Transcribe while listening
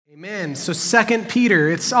Amen. So 2 Peter,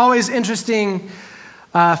 it's always interesting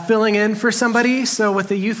filling in for somebody. So with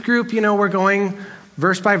the youth group, we're going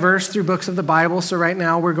verse by verse through books of the Bible. So right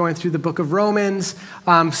now we're going through the book of Romans.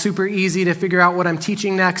 Super easy to figure out what I'm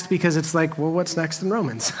teaching next because it's like, well, what's next in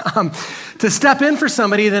Romans? To step in for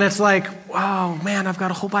somebody, then it's like, wow, man, I've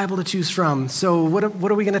got a whole Bible to choose from. So what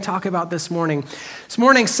are we going to talk about this morning? This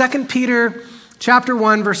morning, 2 Peter chapter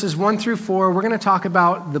 1, verses 1 through 4, we're going to talk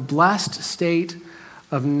about the blessed state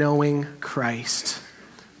of knowing Christ.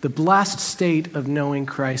 The blessed state of knowing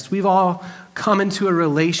Christ. We've all come into a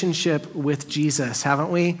relationship with Jesus,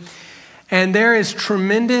 haven't we? And there is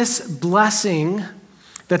tremendous blessing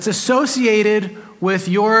that's associated with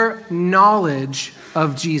your knowledge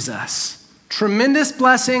of Jesus. Tremendous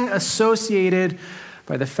blessing associated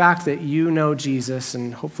by the fact that you know Jesus,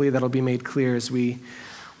 and hopefully that'll be made clear as we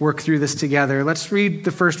work through this together. Let's read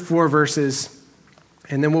the first 4 verses,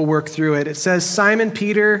 and then we'll work through it. It says, Simon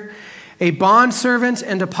Peter, a bondservant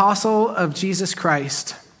and apostle of Jesus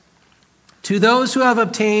Christ, to those who have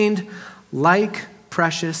obtained like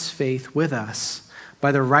precious faith with us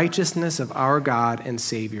by the righteousness of our God and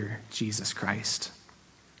Savior, Jesus Christ.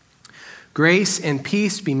 Grace and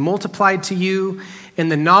peace be multiplied to you in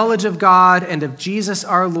the knowledge of God and of Jesus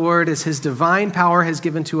our Lord, as his divine power has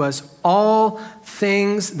given to us all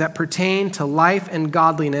things that pertain to life and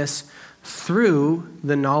godliness through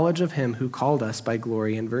the knowledge of him who called us by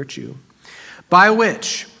glory and virtue, by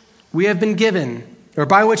which have been given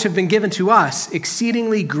to us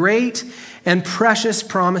exceedingly great and precious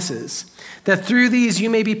promises, that through these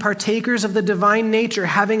you may be partakers of the divine nature,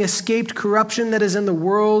 having escaped corruption that is in the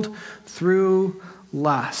world through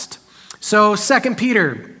lust. So 2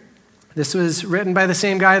 Peter, this was written by the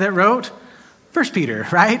same guy that wrote 1 Peter,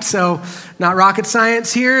 right? So not rocket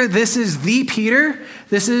science here. This is the Peter.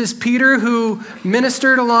 This is Peter who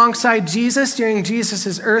ministered alongside Jesus during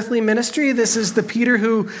Jesus' earthly ministry. This is the Peter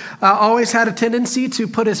who always had a tendency to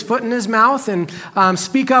put his foot in his mouth and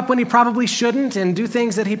speak up when he probably shouldn't and do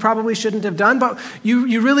things that he probably shouldn't have done. But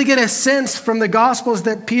you really get a sense from the Gospels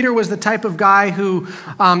that Peter was the type of guy who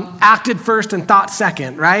acted first and thought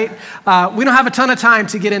second, right? We don't have a ton of time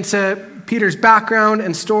to get into Peter's background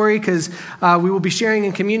and story because we will be sharing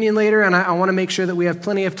in communion later, and I want to make sure that we have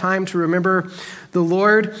plenty of time to remember the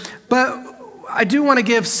Lord. But I do want to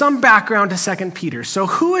give some background to 2 Peter. So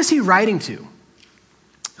who is he writing to?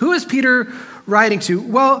 Who is Peter writing to?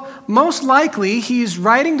 Well, most likely he's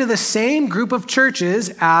writing to the same group of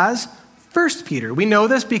churches as 1 Peter. We know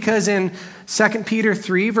this because in 2 Peter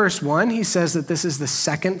 3, verse 1, he says that this is the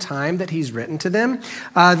second time that he's written to them.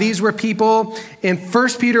 These were people in 1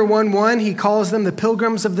 Peter 1:1, he calls them the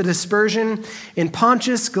pilgrims of the dispersion in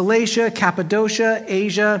Pontus, Galatia, Cappadocia,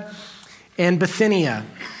 Asia, and Bithynia.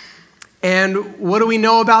 And what do we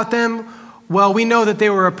know about them? Well, we know that they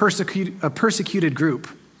were a persecuted group.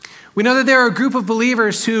 We know that there are a group of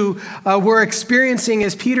believers who were experiencing,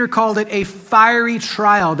 as Peter called it, a fiery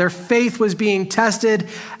trial. Their faith was being tested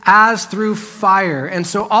as through fire. And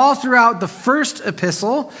so all throughout the first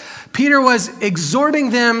epistle, Peter was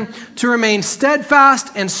exhorting them to remain steadfast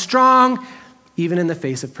and strong, even in the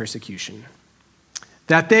face of persecution.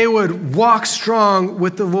 That they would walk strong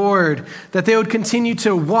with the Lord, that they would continue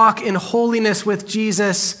to walk in holiness with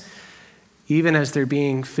Jesus, even as they're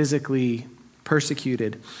being physically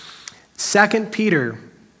persecuted. 2 Peter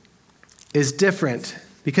is different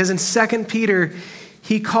because in 2 Peter,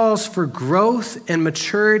 he calls for growth and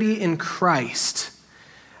maturity in Christ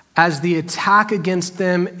as the attack against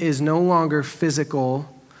them is no longer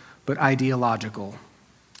physical, but ideological.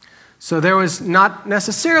 So there was not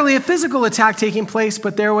necessarily a physical attack taking place,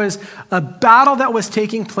 but there was a battle that was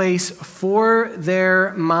taking place for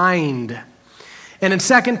their mind. And in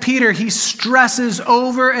 2 Peter, he stresses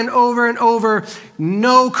over and over and over,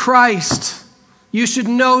 know Christ. You should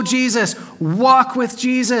know Jesus. Walk with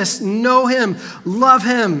Jesus. Know him. Love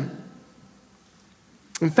him.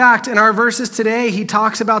 In fact, in our verses today, he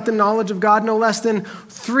talks about the knowledge of God no less than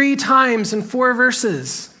 3 times in 4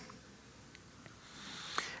 verses.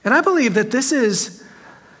 And I believe that this is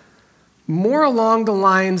more along the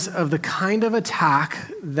lines of the kind of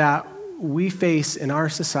attack that we face in our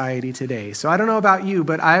society today. So I don't know about you,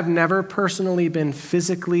 but I've never personally been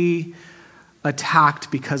physically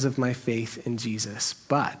attacked because of my faith in Jesus.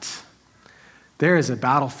 But there is a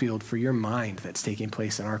battlefield for your mind that's taking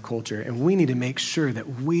place in our culture, and we need to make sure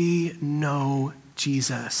that we know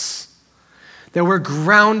Jesus, that we're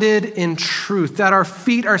grounded in truth, that our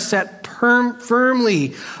feet are set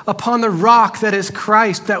firmly upon the rock that is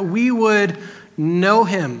Christ, that we would know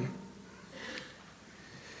him.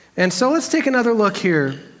 And so let's take another look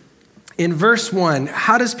here in verse 1,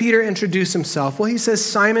 how does Peter introduce himself? Well, he says,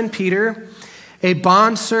 Simon Peter, a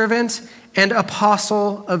bondservant and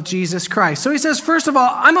apostle of Jesus Christ. So he says, first of all,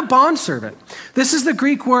 I'm a bondservant. This is the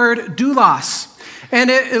Greek word doulos, and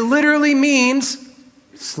it literally means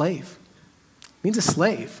slave. It means a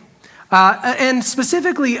slave. And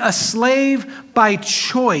specifically a slave by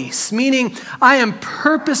choice, meaning I am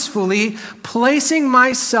purposefully placing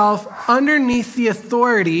myself underneath the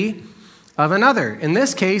authority of another. In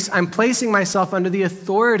this case, I'm placing myself under the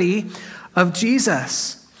authority of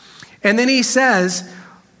Jesus. And then he says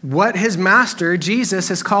what his master, Jesus,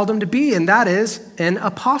 has called him to be, and that is an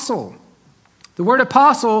apostle. The word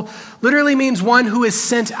apostle literally means one who is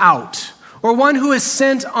sent out, or one who is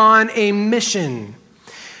sent on a mission.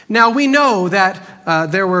 Now, we know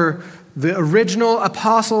that there were the original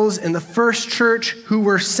apostles in the first church who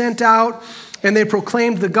were sent out, and they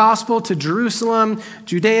proclaimed the gospel to Jerusalem,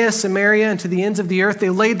 Judea, Samaria, and to the ends of the earth. They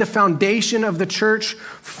laid the foundation of the church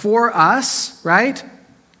for us, right?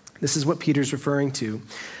 This is what Peter's referring to.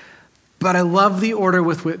 But I love the order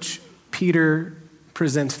with which Peter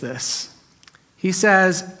presents this. He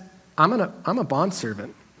says, I'm a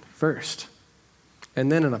bondservant first,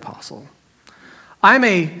 and then an apostle. I'm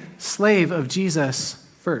a slave of Jesus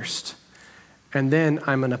first, and then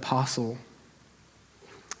I'm an apostle.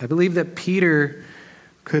 I believe that Peter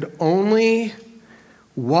could only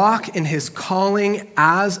walk in his calling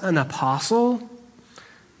as an apostle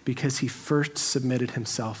because he first submitted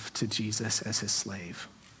himself to Jesus as his slave.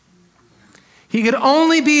 He could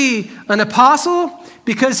only be an apostle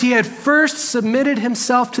because he had first submitted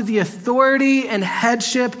himself to the authority and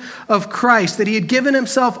headship of Christ, that he had given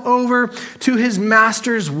himself over to his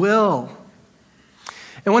master's will.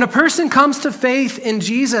 And when a person comes to faith in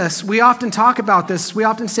Jesus, we often talk about this. We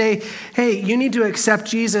often say, hey, you need to accept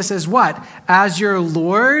Jesus as what? As your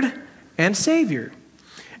Lord and Savior.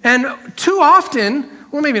 And too often,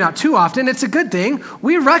 well, maybe not too often, it's a good thing,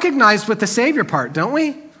 we recognize with the Savior part, don't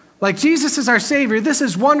we? Like, Jesus is our Savior. This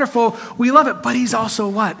is wonderful. We love it. But he's also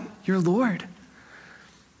what? Your Lord.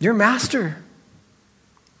 Your master.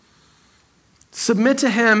 Submit to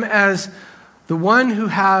him as the one who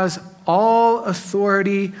has all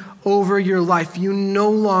authority over your life. You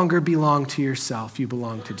no longer belong to yourself. You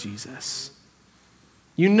belong to Jesus.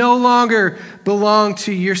 You no longer belong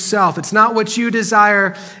to yourself. It's not what you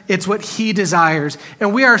desire. It's what he desires.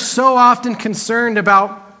 And we are so often concerned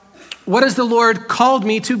about what has the Lord called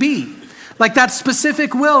me to be? Like that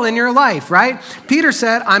specific will in your life, right? Peter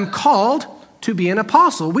said, I'm called to be an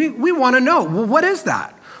apostle. We want to know, well, what is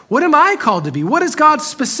that? What am I called to be? What is God's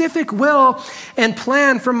specific will and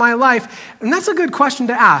plan for my life? And that's a good question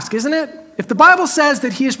to ask, isn't it? If the Bible says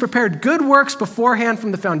that he has prepared good works beforehand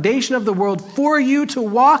from the foundation of the world for you to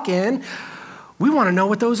walk in, we want to know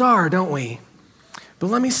what those are, don't we? But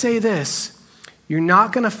let me say this. You're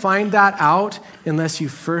not going to find that out unless you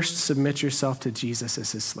first submit yourself to Jesus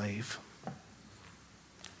as his slave.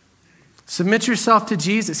 Submit yourself to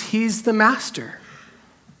Jesus. He's the master.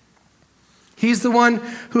 He's the one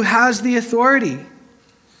who has the authority.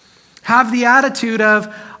 Have the attitude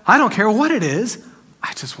of, I don't care what it is,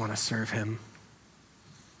 I just want to serve him.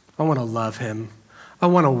 I want to love him. I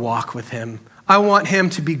want to walk with him. I want him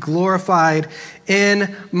to be glorified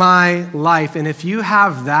in my life. And if you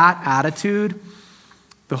have that attitude,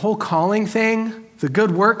 the whole calling thing, the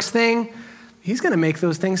good works thing, he's going to make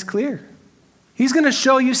those things clear. He's going to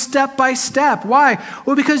show you step by step. Why?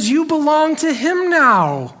 Well, because you belong to him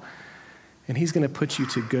now. And he's going to put you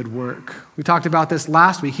to good work. We talked about this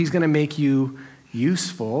last week. He's going to make you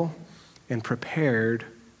useful and prepared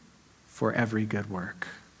for every good work.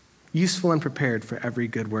 Useful and prepared for every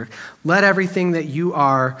good work. Let everything that you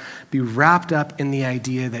are be wrapped up in the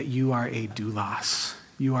idea that you are a doulos.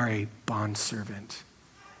 You are a bondservant.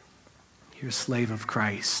 You're a slave of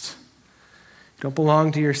Christ. You don't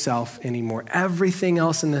belong to yourself anymore. Everything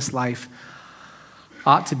else in this life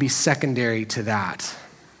ought to be secondary to that.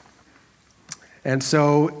 And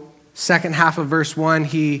so, second half of verse 1,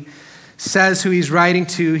 he says who he's writing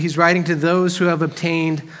to. He's writing to those who have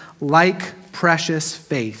obtained like precious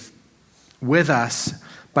faith with us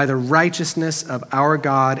by the righteousness of our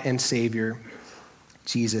God and Savior,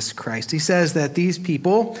 Jesus Christ. He says that these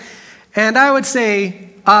people, and I would say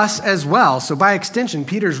us as well, so by extension,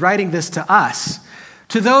 Peter's writing this to us,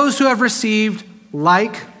 to those who have received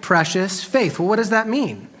like precious faith. Well, what does that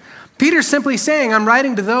mean? Peter's simply saying, I'm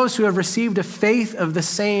writing to those who have received a faith of the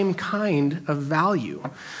same kind of value.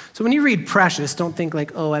 So when you read precious, don't think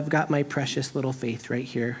like, oh, I've got my precious little faith right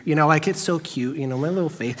here. Like it's so cute, my little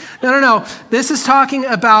faith. No. This is talking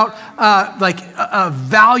about like a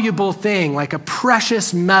valuable thing, like a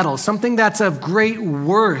precious metal, something that's of great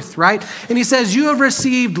worth, right? And he says, you have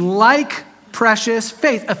received like precious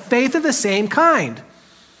faith, a faith of the same kind.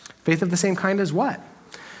 Faith of the same kind as what?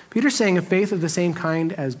 Peter's saying a faith of the same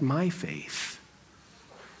kind as my faith.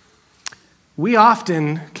 We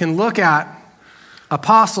often can look at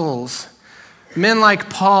apostles, men like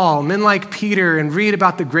Paul, men like Peter, and read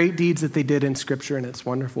about the great deeds that they did in Scripture, and it's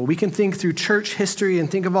wonderful. We can think through church history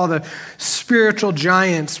and think of all the spiritual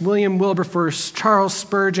giants, William Wilberforce, Charles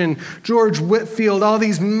Spurgeon, George Whitefield, all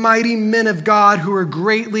these mighty men of God who were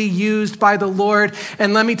greatly used by the Lord.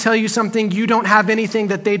 And let me tell you something, you don't have anything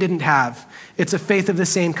that they didn't have. It's a faith of the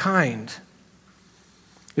same kind.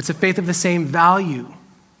 It's a faith of the same value.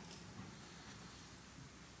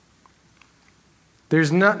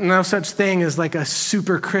 There's no such thing as like a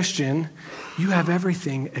super Christian. You have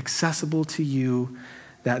everything accessible to you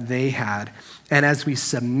that they had. And as we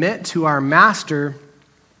submit to our master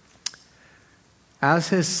as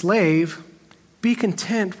his slave, be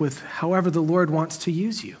content with however the Lord wants to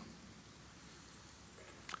use you.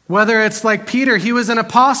 Whether it's like Peter, he was an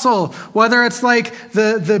apostle. Whether it's like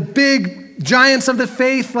the big giants of the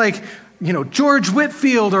faith, like, George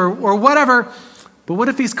Whitefield or whatever. But what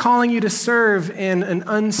if he's calling you to serve in an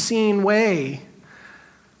unseen way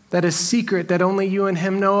that is secret, that only you and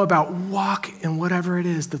him know about? Walk in whatever it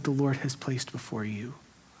is that the Lord has placed before you.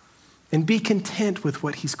 And be content with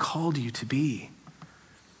what he's called you to be.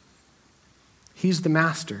 He's the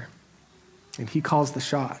master, and he calls the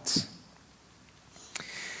shots.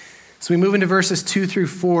 So we move into verses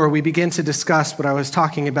 2-4. We begin to discuss what I was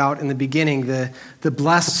talking about in the beginning, the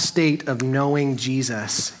blessed state of knowing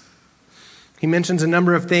Jesus. He mentions a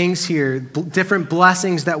number of things here, different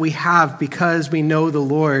blessings that we have because we know the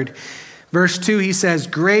Lord. Verse 2, he says,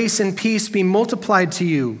 grace and peace be multiplied to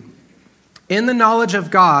you in the knowledge of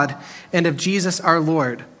God and of Jesus our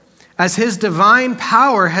Lord, as his divine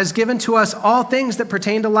power has given to us all things that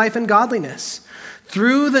pertain to life and godliness,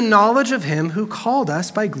 through the knowledge of him who called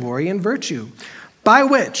us by glory and virtue, by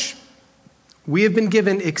which we have been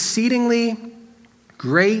given exceedingly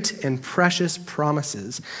great and precious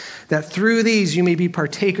promises, that through these you may be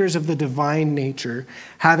partakers of the divine nature,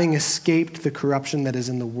 having escaped the corruption that is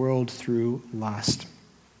in the world through lust.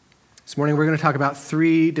 This morning we're going to talk about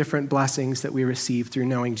 3 different blessings that we receive through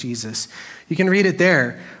knowing Jesus. You can read it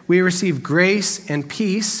there. We receive grace and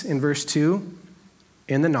peace in verse 2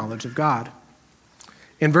 in the knowledge of God.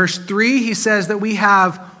 In verse 3, he says that we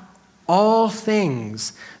have all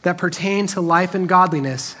things that pertain to life and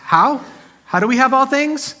godliness. How? How do we have all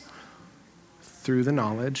things? Through the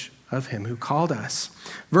knowledge of him who called us.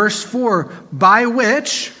 Verse 4, by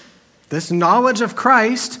which, this knowledge of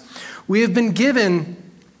Christ, we have been given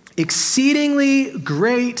exceedingly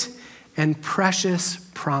great and precious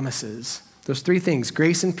promises. Those 3 things,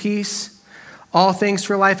 grace and peace, all things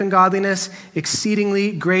for life and godliness,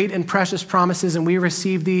 exceedingly great and precious promises, and we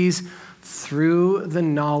receive these through the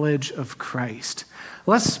knowledge of Christ.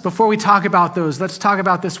 Before we talk about those, let's talk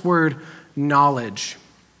about this word knowledge.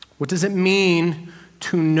 What does it mean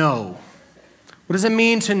to know? What does it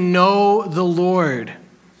mean to know the Lord?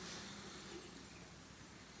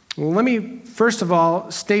 Well, let me first of all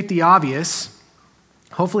state the obvious.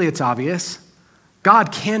 Hopefully it's obvious.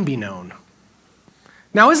 God can be known.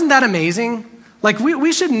 Now, isn't that amazing? Like,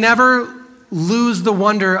 we should never lose the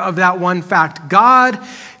wonder of that one fact. God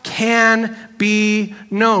can be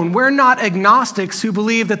known. We're not agnostics who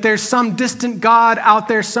believe that there's some distant God out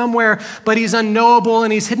there somewhere, but he's unknowable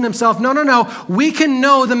and he's hidden himself. No. We can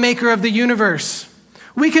know the maker of the universe.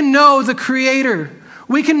 We can know the creator.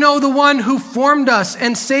 We can know the one who formed us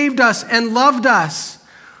and saved us and loved us.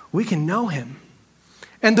 We can know him.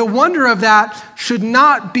 And the wonder of that should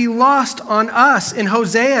not be lost on us. In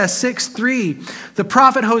Hosea 6:3, the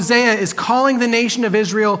prophet Hosea is calling the nation of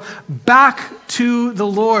Israel back to the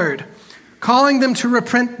Lord, calling them to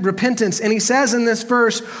repentance. And he says in this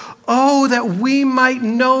verse, oh, that we might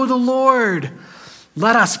know the Lord.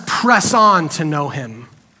 Let us press on to know him.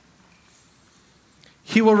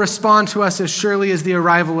 He will respond to us as surely as the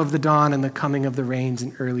arrival of the dawn and the coming of the rains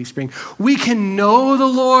in early spring. We can know the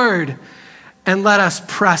Lord. And let us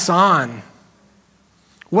press on.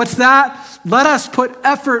 What's that? Let us put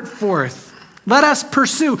effort forth. Let us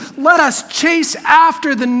pursue. Let us chase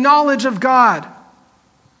after the knowledge of God.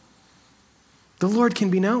 The Lord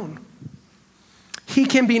can be known. He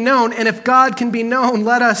can be known. And if God can be known,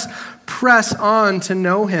 let us press on to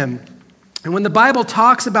know him. And when the Bible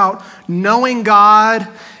talks about knowing God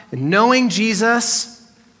and knowing Jesus,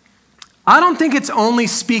 I don't think it's only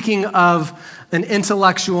speaking of an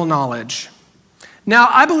intellectual knowledge. Now,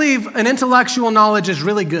 I believe an intellectual knowledge is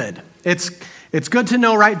really good. It's good to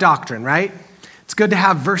know right doctrine, right? It's good to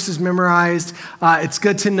have verses memorized. It's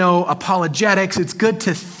good to know apologetics. It's good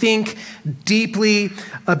to think deeply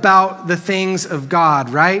about the things of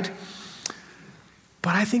God, right?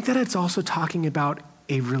 But I think that it's also talking about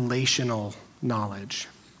a relational knowledge.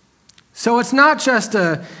 So it's not just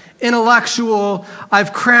a intellectual,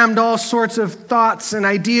 I've crammed all sorts of thoughts and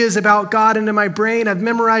ideas about God into my brain. I've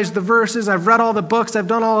memorized the verses. I've read all the books. I've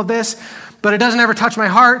done all of this, but it doesn't ever touch my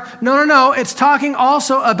heart. No. It's talking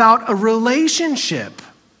also about a relationship.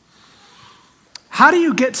 How do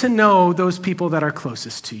you get to know those people that are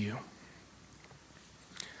closest to you?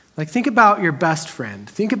 Like, think about your best friend.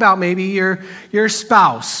 Think about maybe your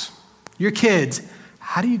spouse, your kids.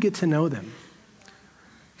 How do you get to know them?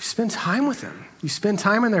 You spend time with them. You spend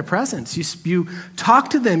time in their presence. You talk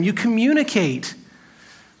to them. You communicate.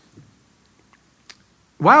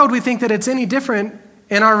 Why would we think that it's any different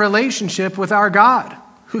in our relationship with our God,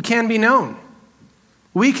 who can be known?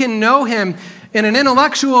 We can know him in an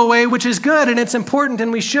intellectual way, which is good and it's important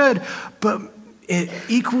and we should, but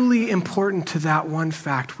equally important to that one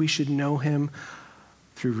fact, we should know him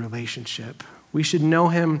through relationship. We should know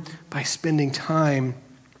him by spending time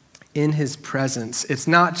in his presence. It's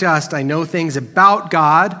not just, I know things about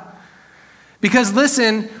God, because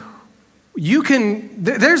listen,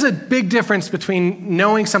 there's a big difference between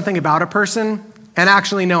knowing something about a person and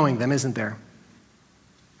actually knowing them, isn't there?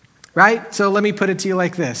 Right? So let me put it to you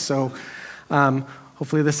like this. So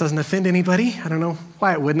hopefully this doesn't offend anybody. I don't know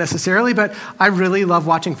why it would necessarily, but I really love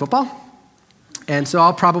watching football. And so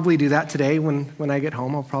I'll probably do that today when I get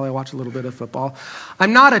home. I'll probably watch a little bit of football.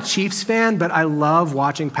 I'm not a Chiefs fan, but I love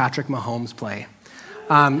watching Patrick Mahomes play.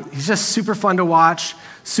 He's just super fun to watch,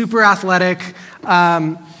 super athletic.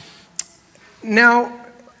 Now,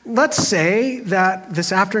 let's say that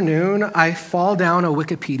this afternoon I fall down a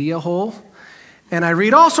Wikipedia hole and I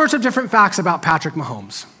read all sorts of different facts about Patrick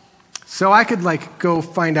Mahomes. So I could go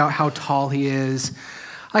find out how tall he is.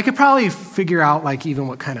 I could probably figure out even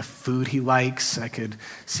what kind of food he likes. I could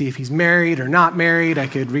see if he's married or not married. I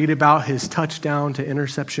could read about his touchdown to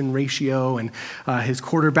interception ratio and his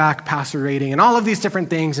quarterback passer rating and all of these different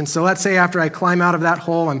things. And so let's say after I climb out of that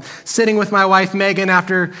hole, I'm sitting with my wife, Megan,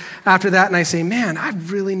 after that, and I say, man, I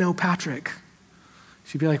really know Patrick.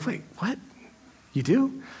 She'd be like, wait, what? You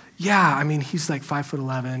do? Yeah, I mean, he's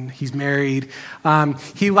 5'11". He's married.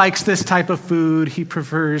 He likes this type of food. He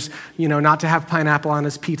prefers, not to have pineapple on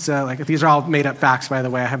his pizza. These are all made up facts, by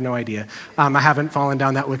the way. I have no idea. I haven't fallen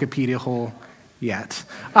down that Wikipedia hole yet.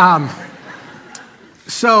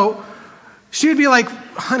 So she would be like,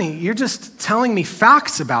 honey, you're just telling me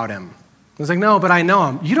facts about him. I was like, no, but I know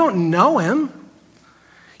him. You don't know him.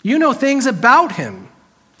 You know things about him.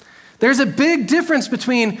 There's a big difference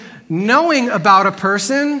between knowing about a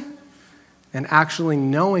person and actually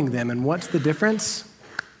knowing them. And what's the difference?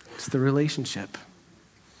 It's the relationship.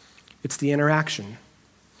 It's the interaction.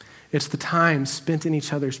 It's the time spent in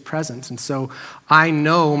each other's presence. And so I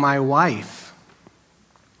know my wife,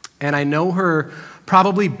 and I know her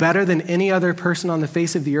probably better than any other person on the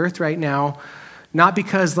face of the earth right now, not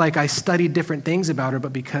because I studied different things about her,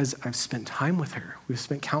 but because I've spent time with her. We've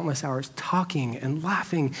spent countless hours talking and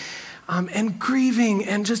laughing and grieving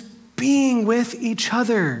and just being with each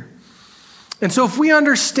other. And so if we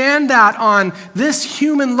understand that on this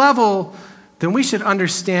human level, then we should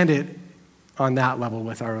understand it on that level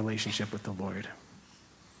with our relationship with the Lord.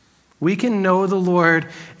 We can know the Lord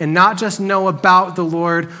and not just know about the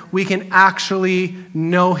Lord. We can actually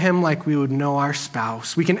know him like we would know our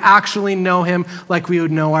spouse. We can actually know him like we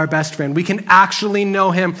would know our best friend. We can actually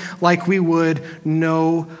know him like we would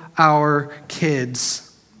know our kids.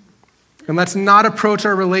 And let's not approach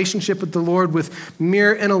our relationship with the Lord with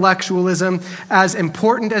mere intellectualism. As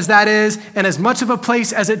important as that is, and as much of a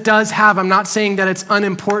place as it does have, I'm not saying that it's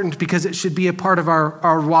unimportant, because it should be a part of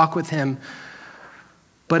our walk with him.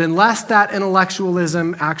 But unless that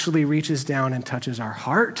intellectualism actually reaches down and touches our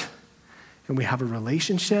heart, and we have a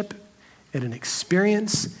relationship and an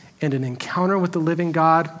experience and an encounter with the living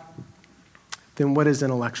God, then what is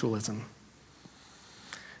intellectualism?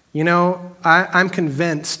 I'm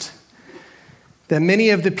convinced that many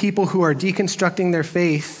of the people who are deconstructing their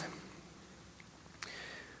faith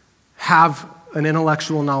have an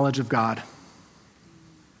intellectual knowledge of God,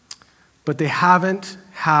 but they haven't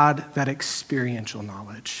had that experiential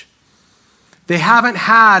knowledge. They haven't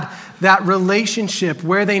had that relationship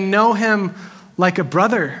where they know him like a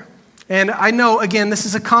brother And I know, again, this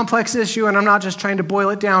is a complex issue, and I'm not just trying to boil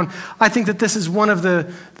it down. I think that this is one of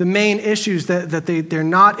the main issues, that they're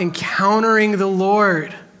not encountering the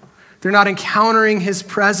Lord. They're not encountering his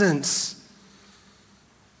presence.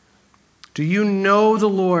 Do you know the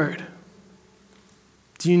Lord?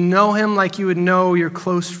 Do you know him like you would know your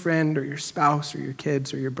close friend or your spouse or your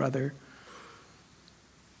kids or your brother?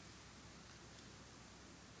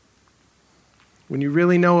 When you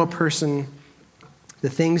really know a person, the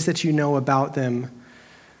things that you know about them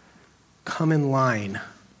come in line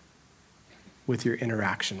with your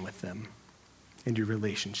interaction with them and your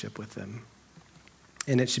relationship with them.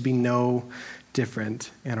 And it should be no different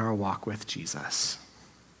in our walk with Jesus.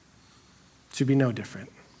 It should be no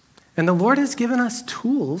different. And the Lord has given us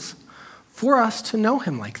tools for us to know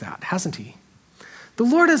him like that, hasn't he? The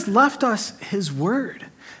Lord has left us his word.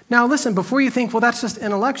 Now listen, before you think, well, that's just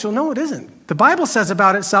intellectual. No, it isn't. The Bible says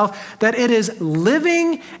about itself that it is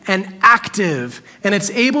living and active, and it's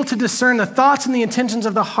able to discern the thoughts and the intentions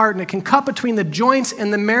of the heart, and it can cut between the joints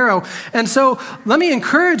and the marrow. And so let me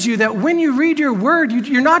encourage you that when you read your word,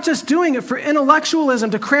 you're not just doing it for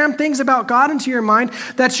intellectualism, to cram things about God into your mind,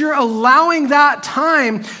 that you're allowing that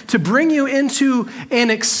time to bring you into an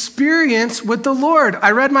experience with the Lord.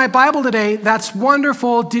 I read my Bible today. That's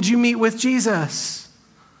wonderful. Did you meet with Jesus?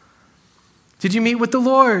 Did you meet with the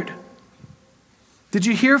Lord? Did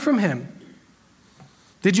you hear from him?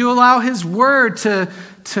 Did you allow his word to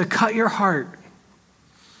cut your heart?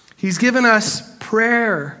 He's given us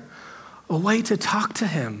prayer, a way to talk to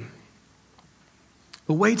him,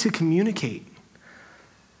 a way to communicate.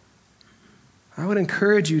 I would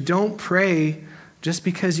encourage you, don't pray just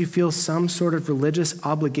because you feel some sort of religious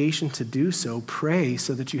obligation to do so. Pray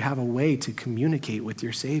so that you have a way to communicate with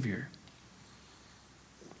your Savior.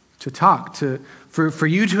 To talk, for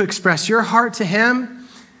you to express your heart to him,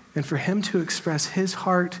 and for him to express his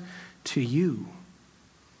heart to you.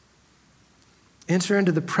 Enter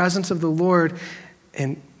into the presence of the Lord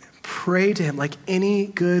and pray to him. Like any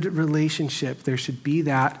good relationship, there should be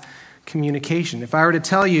that communication. If I were to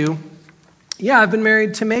tell you, yeah, I've been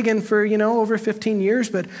married to Megan for, over 15 years,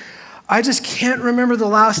 but I just can't remember the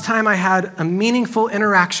last time I had a meaningful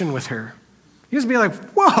interaction with her. You'd just be like,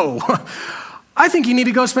 whoa, I think you need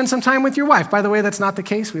to go spend some time with your wife. By the way, that's not the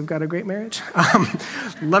case. We've got a great marriage.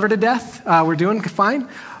 Love her to death. We're doing fine.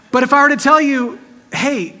 But if I were to tell you,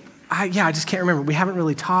 hey, I just can't remember. We haven't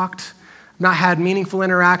really talked, not had meaningful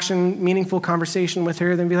interaction, meaningful conversation with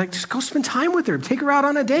her, then be like, just go spend time with her. Take her out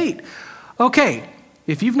on a date. Okay,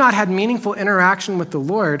 if you've not had meaningful interaction with the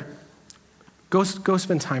Lord, go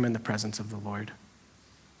spend time in the presence of the Lord.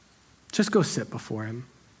 Just go sit before him.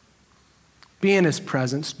 Be in his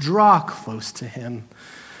presence. Draw close to him.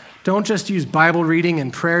 Don't just use Bible reading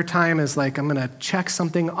and prayer time as like, I'm going to check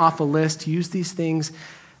something off a list. Use these things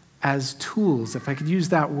as tools, if I could use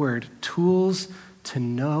that word, tools to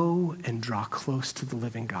know and draw close to the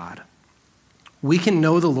living God. We can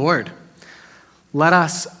know the Lord. Let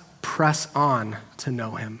us press on to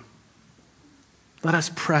know him. Let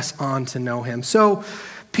us press on to know him. So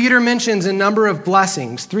Peter mentions a number of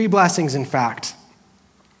blessings, 3 blessings in fact,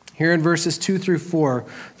 here in verses 2-4.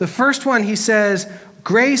 The first one, he says,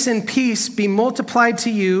 grace and peace be multiplied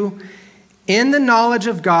to you in the knowledge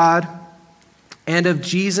of God and of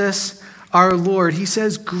Jesus our Lord. He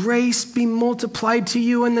says, grace be multiplied to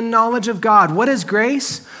you in the knowledge of God. What is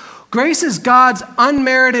grace? Grace is God's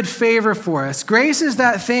unmerited favor for us. Grace is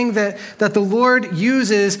that thing that the Lord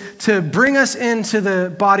uses to bring us into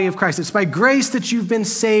the body of Christ. It's by grace that you've been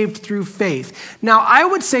saved through faith. Now, I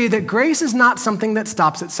would say that grace is not something that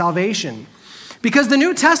stops at salvation, because the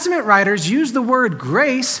New Testament writers use the word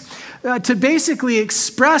grace to basically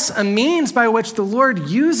express a means by which the Lord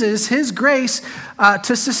uses his grace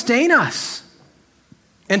to sustain us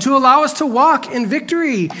and to allow us to walk in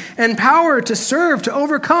victory and power, to serve, to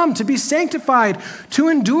overcome, to be sanctified, to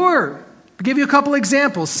endure. I'll give you a couple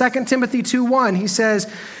examples. 2 Timothy 2:1, he says,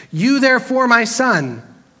 you therefore, my son,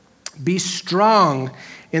 be strong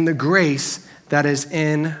in the grace that is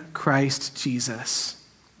in Christ Jesus.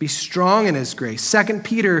 Be strong in his grace. 2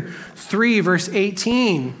 Peter 3, verse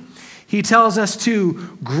 18, he tells us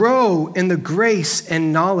to grow in the grace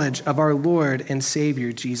and knowledge of our Lord and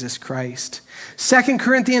Savior, Jesus Christ. 2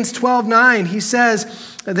 Corinthians 12:9, he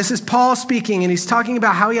says, this is Paul speaking, and he's talking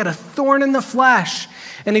about how he had a thorn in the flesh,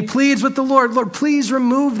 and he pleads with the Lord, Lord, please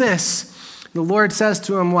remove this. The Lord says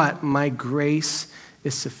to him what? My grace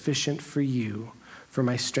is sufficient for you, for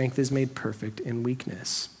my strength is made perfect in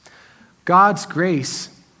weakness. God's grace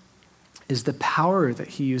is the power that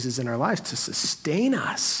he uses in our lives to sustain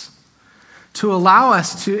us, to allow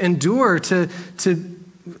us to endure, to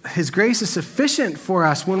His grace is sufficient for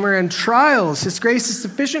us when we're in trials. His grace is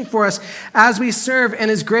sufficient for us as we serve,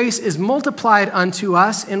 and His grace is multiplied unto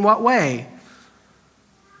us in what way?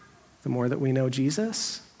 The more that we know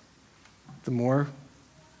Jesus, the more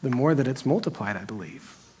that it's multiplied, I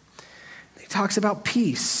believe. He talks about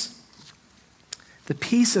peace, the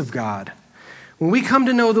peace of God. When we come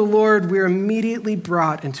to know the Lord, we're immediately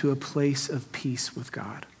brought into a place of peace with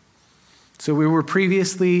God. So we were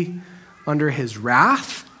previously under His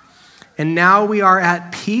wrath, and now we are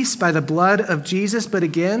at peace by the blood of Jesus. But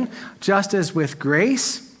again, just as with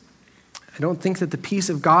grace, I don't think that the peace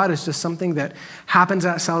of God is just something that happens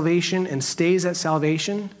at salvation and stays at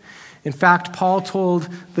salvation. In fact, Paul told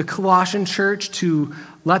the Colossian church to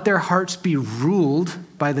let their hearts be ruled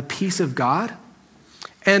by the peace of God.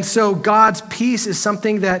 And so God's peace is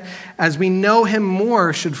something that, as we know Him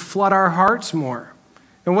more, should flood our hearts more.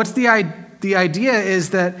 And what's the idea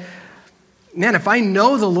is that, man, if I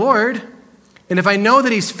know the Lord, and if I know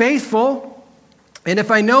that He's faithful, and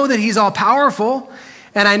if I know that He's all-powerful,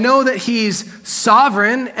 and I know that He's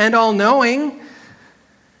sovereign and all-knowing,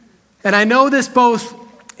 and I know this both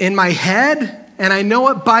in my head, and I know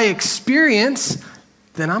it by experience,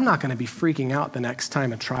 then I'm not going to be freaking out the next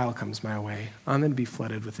time a trial comes my way. I'm going to be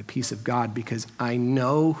flooded with the peace of God because I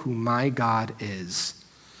know who my God is.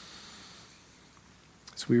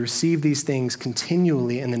 So we receive these things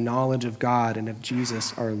continually in the knowledge of God and of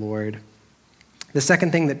Jesus our Lord. The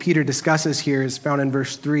second thing that Peter discusses here is found in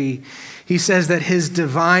verse 3. He says that His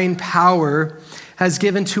divine power has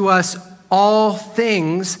given to us all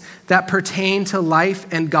things that pertain to life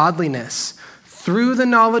and godliness, through the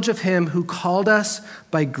knowledge of Him who called us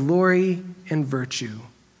by glory and virtue.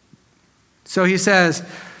 So he says,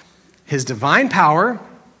 His divine power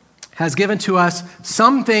has given to us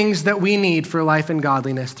some things that we need for life and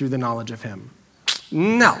godliness through the knowledge of Him.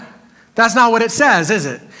 No, that's not what it says, is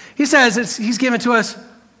it? He says He's given to us,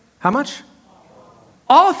 how much?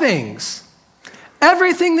 All things.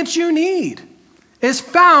 Everything that you need is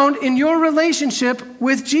found in your relationship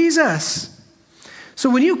with Jesus. So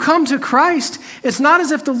when you come to Christ, it's not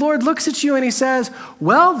as if the Lord looks at you and He says,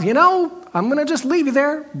 well, I'm going to just leave you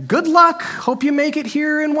there. Good luck. Hope you make it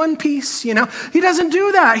here in one piece. He doesn't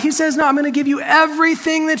do that. He says, no, I'm going to give you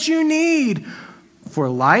everything that you need for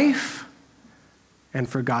life and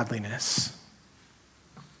for godliness.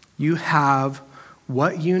 You have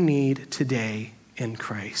what you need today in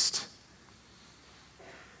Christ.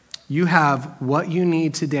 You have what you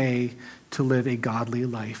need today to live a godly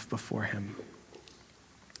life before Him.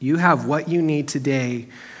 You have what you need today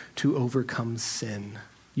to overcome sin.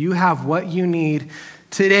 You have what you need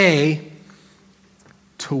today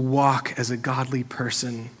to walk as a godly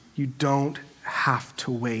person. You don't have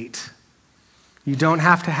to wait. You don't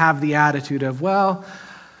have to have the attitude of, well,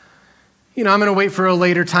 I'm going to wait for a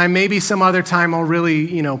later time. Maybe some other time I'll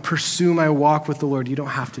really, pursue my walk with the Lord. You don't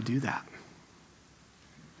have to do that.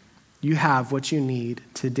 You have what you need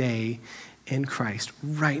today in Christ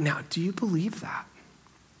right now. Do you believe that?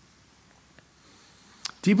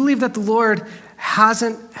 Do you believe that the Lord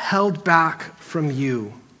hasn't held back from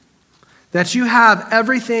you? That you have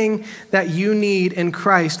everything that you need in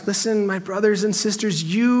Christ? Listen, my brothers and sisters,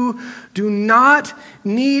 you do not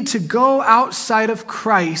need to go outside of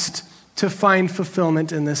Christ to find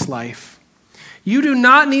fulfillment in this life. You do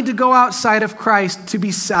not need to go outside of Christ to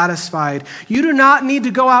be satisfied. You do not need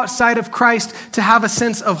to go outside of Christ to have a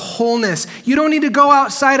sense of wholeness. You don't need to go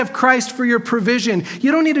outside of Christ for your provision.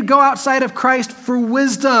 You don't need to go outside of Christ for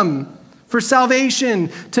wisdom, for salvation,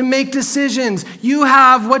 to make decisions. You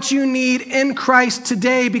have what you need in Christ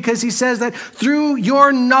today because He says that through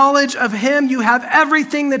your knowledge of Him, you have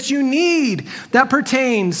everything that you need that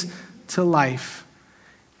pertains to life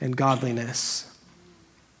and godliness.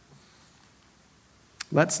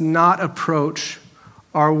 Let's not approach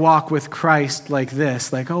our walk with Christ like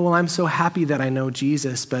this, like, oh, well, I'm so happy that I know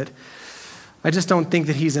Jesus, but I just don't think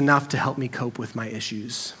that He's enough to help me cope with my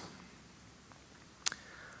issues.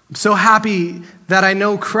 I'm so happy that I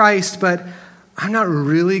know Christ, but I'm not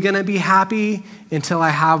really going to be happy until I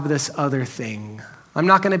have this other thing. I'm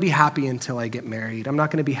not going to be happy until I get married. I'm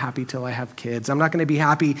not going to be happy till I have kids. I'm not going to be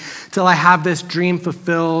happy till I have this dream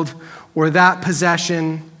fulfilled or that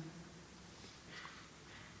possession.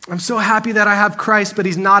 I'm so happy that I have Christ, but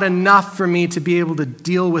He's not enough for me to be able to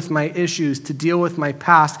deal with my issues, to deal with my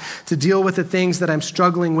past, to deal with the things that I'm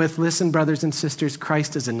struggling with. Listen, brothers and sisters,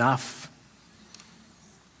 Christ is enough.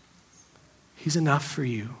 He's enough for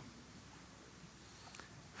you.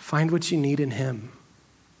 Find what you need in Him.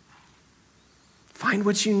 Find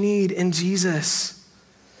what you need in Jesus.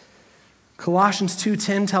 Colossians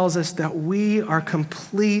 2:10 tells us that we are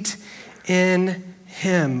complete in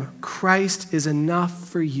him, Christ is enough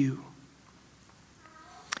for you.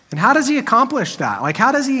 And how does he accomplish that? Like,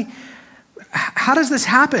 how does this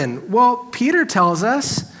happen? Well, Peter tells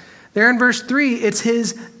us there in verse 3, it's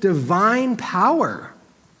his divine power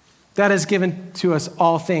that has given to us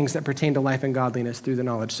all things that pertain to life and godliness through the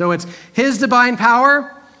knowledge. So it's his divine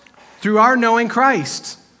power through our knowing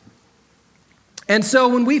Christ. And so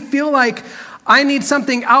when we feel like I need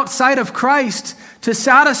something outside of Christ to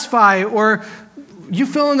satisfy, or you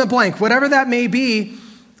fill in the blank, whatever that may be,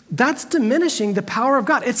 that's diminishing the power of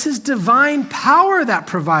God. It's his divine power that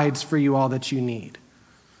provides for you all that you need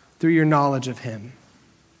through your knowledge of him.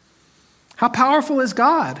 How powerful is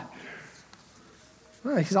God?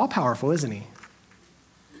 Well, he's all powerful, isn't he?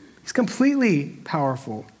 He's completely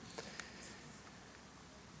powerful.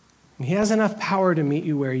 And he has enough power to meet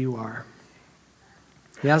you where you are.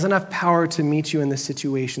 He has enough power to meet you in the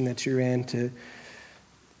situation that you're in, to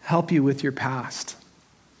help you with your past,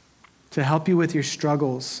 to help you with your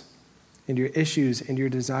struggles and your issues and your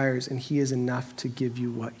desires, and he is enough to give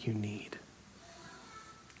you what you need.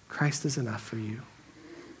 Christ is enough for you.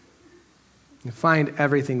 You find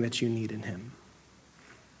everything that you need in him.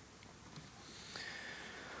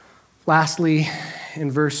 Lastly,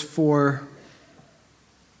 in verse 4,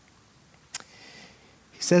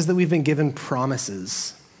 he says that we've been given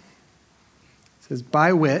promises. It says,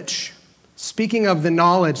 by which, speaking of the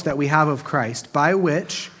knowledge that we have of Christ, by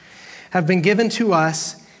which have been given to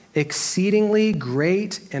us exceedingly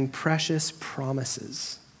great and precious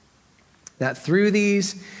promises, that through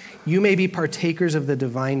these you may be partakers of the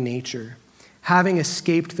divine nature, having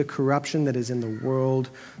escaped the corruption that is in the world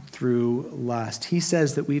through lust. He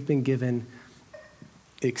says that we've been given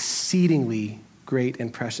exceedingly great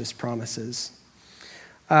and precious promises.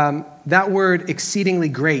 That word, exceedingly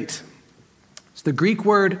great, it's the Greek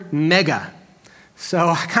word mega. So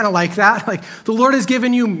I kind of like that. Like, the Lord has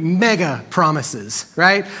given you mega promises,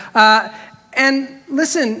 right? And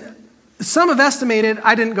listen, some have estimated,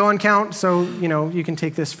 I didn't go and count, so you can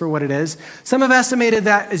take this for what it is. Some have estimated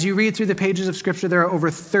that as you read through the pages of Scripture, there are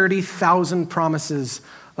over 30,000 promises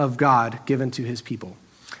of God given to his people.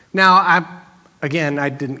 Now, I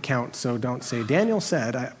didn't count, so don't say Daniel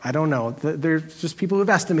said. I don't know. There's just people who've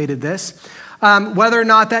estimated this. Whether or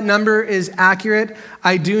not that number is accurate,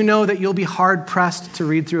 I do know that you'll be hard-pressed to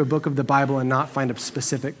read through a book of the Bible and not find a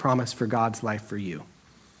specific promise for God's life for you,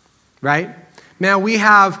 right? Now, we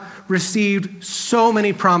have received so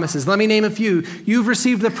many promises. Let me name a few. You've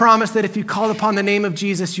received the promise that if you call upon the name of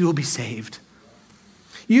Jesus, you will be saved.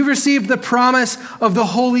 You've received the promise of the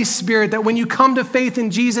Holy Spirit, that when you come to faith in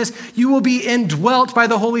Jesus, you will be indwelt by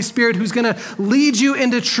the Holy Spirit, who's going to lead you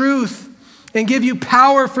into truth and give you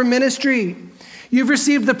power for ministry. You've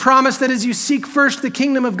received the promise that as you seek first the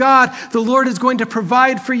kingdom of God, the Lord is going to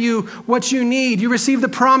provide for you what you need. You receive the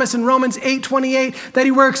promise in Romans 8:28 that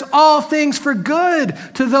he works all things for good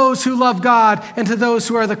to those who love God and to those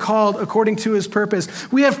who are the called according to his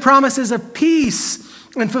purpose. We have promises of peace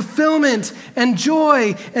and fulfillment and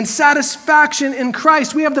joy and satisfaction in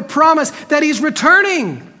Christ. We have the promise that he's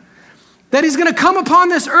returning, that he's going to come upon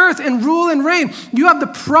this earth and rule and reign. You have the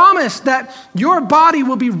promise that your body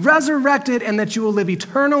will be resurrected and that you will live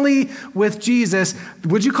eternally with Jesus.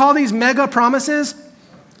 Would you call these mega promises?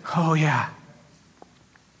 Oh, yeah.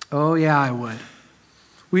 Oh, yeah, I would.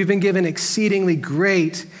 We've been given exceedingly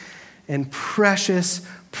great and precious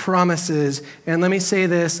promises. And let me say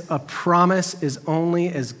this, a promise is only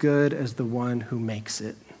as good as the one who makes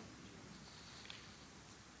it.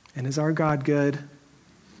 And is our God good?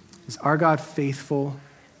 Is our God faithful?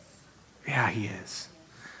 Yeah, he is.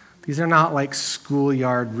 These are not like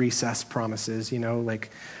schoolyard recess promises, like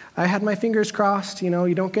I had my fingers crossed,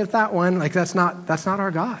 you don't get that one. Like that's not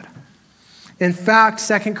our God. In fact,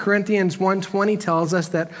 2 Corinthians 1:20 tells us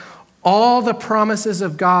that all the promises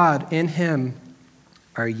of God in him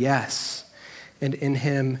are yes, and in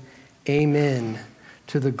him, amen,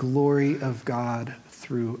 to the glory of God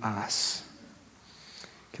through us.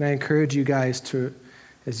 Can I encourage you guys to,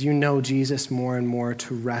 as you know Jesus more and more,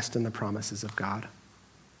 to rest in the promises of God?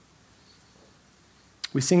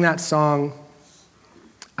 We sing that song,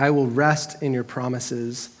 I will rest in your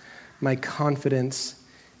promises. My confidence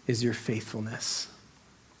is your faithfulness.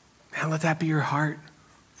 Man, let that be your heart.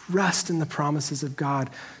 Rest in the promises of God.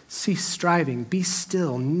 Cease striving. Be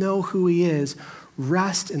still. Know who he is.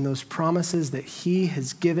 Rest in those promises that he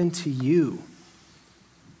has given to you.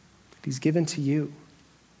 That he's given to you.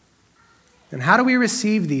 And how do we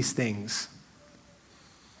receive these things?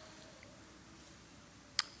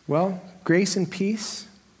 Well, grace and peace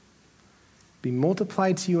be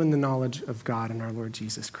multiplied to you in the knowledge of God and our Lord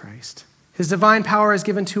Jesus Christ. His divine power has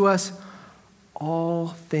given to us all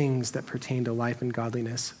things that pertain to life and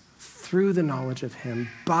godliness through the knowledge of him,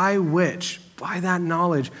 by that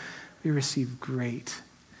knowledge, we receive great,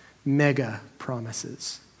 mega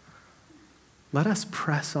promises. Let us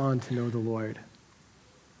press on to know the Lord.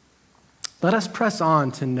 Let us press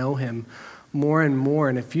on to know him more and more.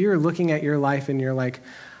 And if you're looking at your life and you're like,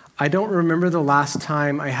 I don't remember the last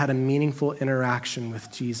time I had a meaningful interaction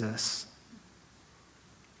with Jesus.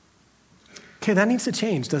 Okay, that needs to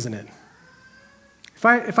change, doesn't it?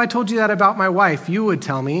 If I told you that about my wife, you would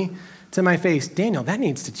tell me to my face, Daniel, that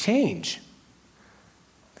needs to change.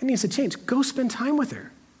 That needs to change. Go spend time with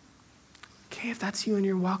her. Okay, if that's you in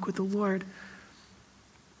your walk with the Lord,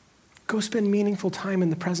 go spend meaningful time in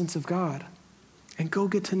the presence of God and go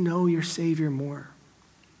get to know your Savior more.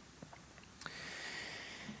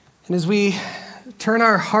 And as we turn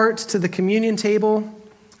our hearts to the communion table,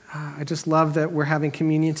 I just love that we're having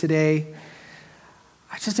communion today.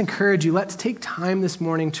 I just encourage you, let's take time this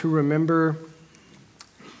morning to remember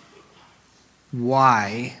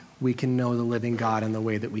why we can know the living God in the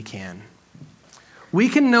way that we can. We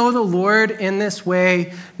can know the Lord in this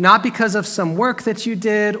way, not because of some work that you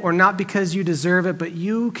did or not because you deserve it, but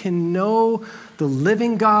you can know the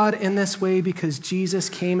living God in this way because Jesus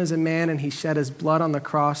came as a man and he shed his blood on the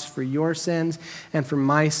cross for your sins and for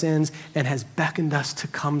my sins and has beckoned us to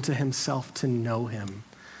come to himself to know him.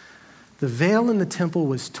 The veil in the temple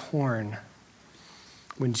was torn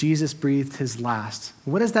when Jesus breathed his last.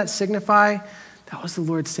 What does that signify? That was the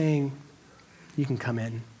Lord saying, you can come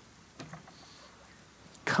in.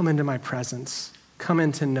 Come into my presence. Come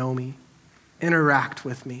in to know me. Interact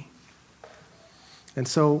with me. And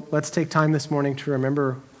so let's take time this morning to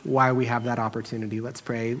remember why we have that opportunity. Let's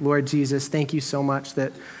pray. Lord Jesus, thank you so much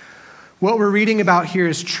that what we're reading about here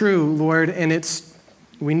is true, Lord, and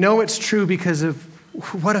we know it's true because of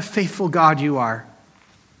what a faithful God you are.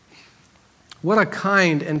 What a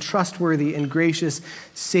kind and trustworthy and gracious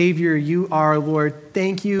Savior you are, Lord.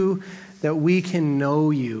 Thank you that we can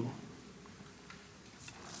know you.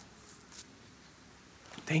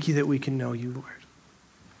 Thank you that we can know you, Lord.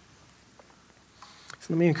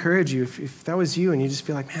 So let me encourage you, if that was you and you just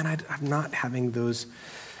feel like, man, I'm not having those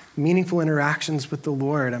meaningful interactions with the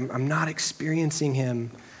Lord. I'm not experiencing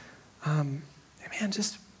him. Man,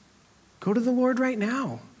 just go to the Lord right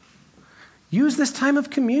now. Use this time of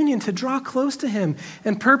communion to draw close to him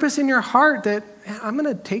and purpose in your heart that I'm going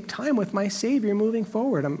to take time with my Savior moving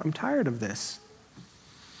forward. I'm tired of this.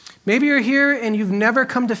 Maybe you're here and you've never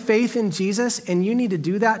come to faith in Jesus and you need to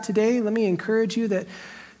do that today. Let me encourage you that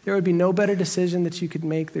there would be no better decision that you could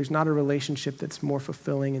make. There's not a relationship that's more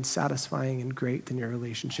fulfilling and satisfying and great than your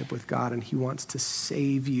relationship with God, and he wants to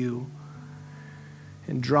save you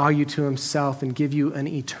and draw you to himself and give you an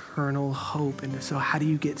eternal hope. And so how do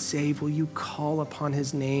you get saved? Well, you call upon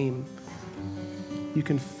his name. You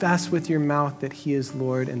confess with your mouth that he is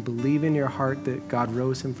Lord and believe in your heart that God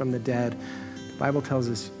rose him from the dead. The Bible tells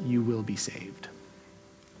us you will be saved.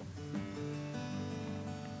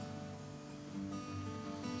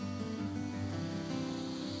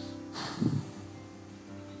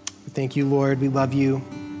 Thank you, Lord. We love you.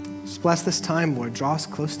 Just bless this time, Lord. Draw us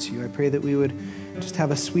close to you. I pray that we would just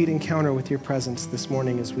have a sweet encounter with your presence this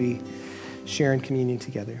morning as we share in communion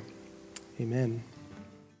together. Amen.